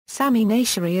Samy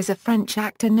Naceri is a French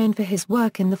actor known for his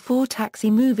work in the four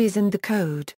Taxi movies and The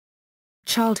Code.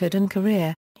 Childhood and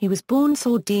career. He was born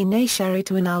Samy Naceri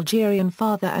to an Algerian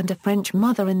father and a French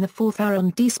mother in the 4th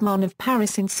arrondissement of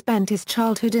Paris and spent his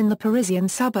childhood in the Parisian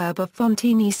suburb of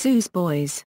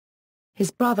Fontenay-sous-Bois.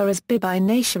 His brother is Bibi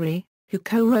Naceri, who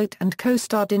co-wrote and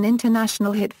co-starred in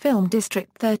international hit film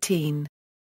District 13.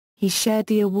 He shared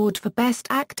the award for Best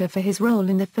Actor for his role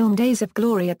in the film Days of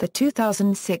Glory at the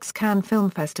 2006 Cannes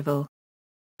Film Festival.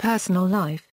 Personal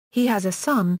life. He has a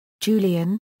son,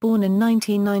 Julian, born in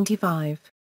 1995.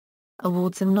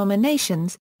 Awards and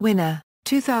nominations. Winner,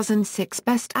 2006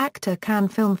 Best Actor Cannes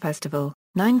Film Festival,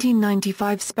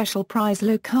 1995 Special Prize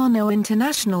Locarno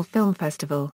International Film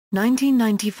Festival,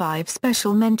 1995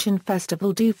 Special Mention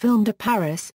Festival du Film de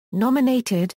Paris,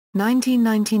 nominated,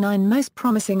 1999 Most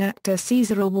Promising Actor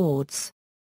César Awards.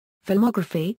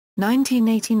 Filmography,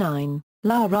 1989,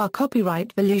 La Ra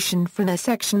Copyright Volution Frena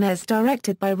Sectiones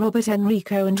directed by Robert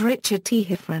Enrico and Richard T.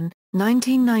 Hiffren,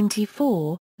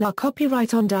 1994, La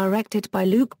Copyright On directed by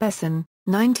Luc Besson,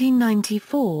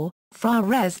 1994,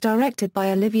 Frères directed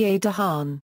by Olivier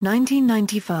Dahan,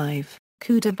 1995,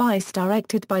 Coup de Vice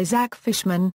directed by Zach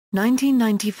Fishman,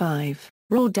 1995,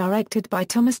 Raw directed by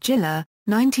Thomas Giller,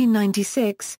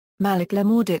 1996, Malik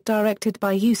Lamordit directed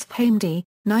by Youssef Hamdi,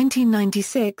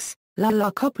 1996, La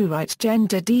Copyright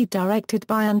Gender D directed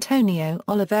by Antonio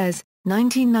Oliveres,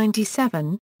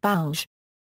 1997, Bauge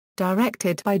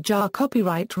directed by Jar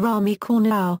Copyright Rami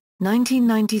Cornell,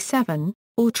 1997,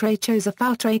 Autre Chose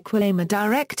Fautre Quilema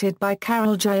directed by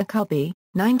Carol Jacobi,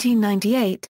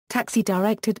 1998, Taxi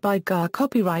directed by Gar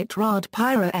Copyright Rad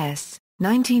Pyra S,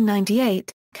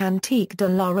 1998, Cantique de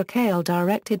la Raquel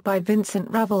directed by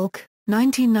Vincent Ravolk,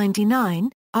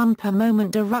 1999, Un peu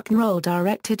moment de rock'n'roll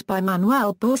directed by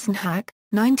Manuel Boursenhack,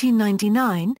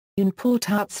 1999, Une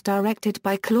Portarts directed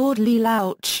by Claude Lee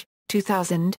Lauch,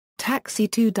 2000, Taxi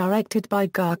 2 directed by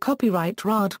Gar Copyright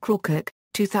Rad Krokuk,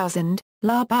 2000,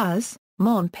 La Baz,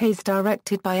 Mon Pays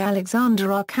directed by Alexander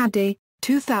Arcadi,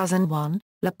 2001,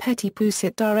 La Petite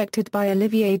Poussette directed by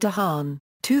Olivier Dahan,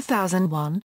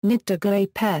 2001, Nid de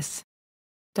Grapes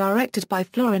directed by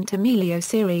Florent Emilio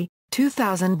Siri,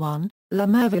 2001, La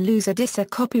Merveilleuse Odissa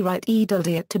copyright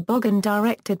Idildiat Toboggan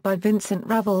directed by Vincent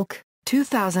Ravolk,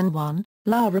 2001,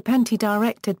 La Repenti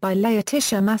directed by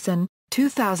Laetitia Masson,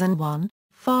 2001,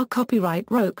 Far copyright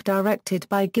Roque directed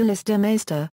by Gilles de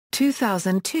Maistre,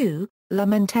 2002, La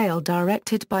Mentale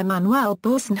directed by Manuel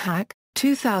Boursenhack,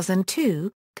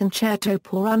 2002, Concerto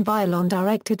pour un violon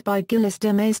directed by Gilles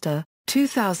de Maistre,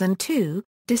 2002,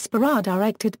 Dispara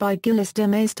directed by Gilles de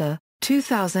Maistre,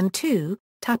 2002,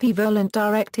 Tapis Volant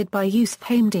directed by Youssef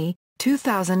Hamdi,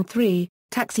 2003,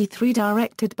 Taxi 3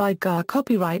 directed by Gar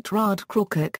copyright Rad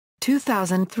Krokuk,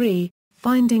 2003,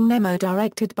 Finding Nemo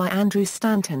directed by Andrew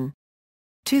Stanton.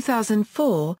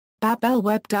 2004, Bab el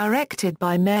Web directed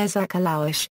by Merzak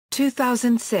Alawish,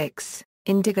 2006,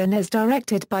 Indigones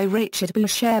directed by Richard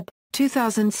Boucheb,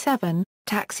 2007,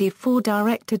 Taxi 4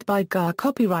 directed by Gar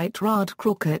copyright Rad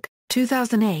Krokuk,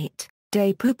 2008,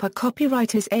 Day Pooper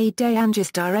copyright is A Day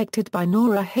Angis directed by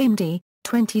Nora Hamdi,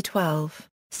 2012,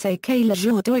 C'est que le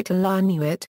jour d'être la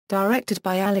nuit, directed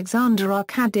by Alexander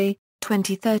Arcadi,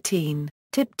 2013,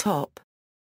 Tip Top.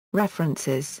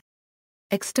 References.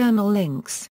 External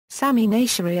links, Samy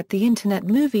Naceri at the Internet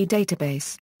Movie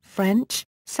Database, French,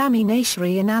 Samy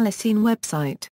Naceri and Alicine website.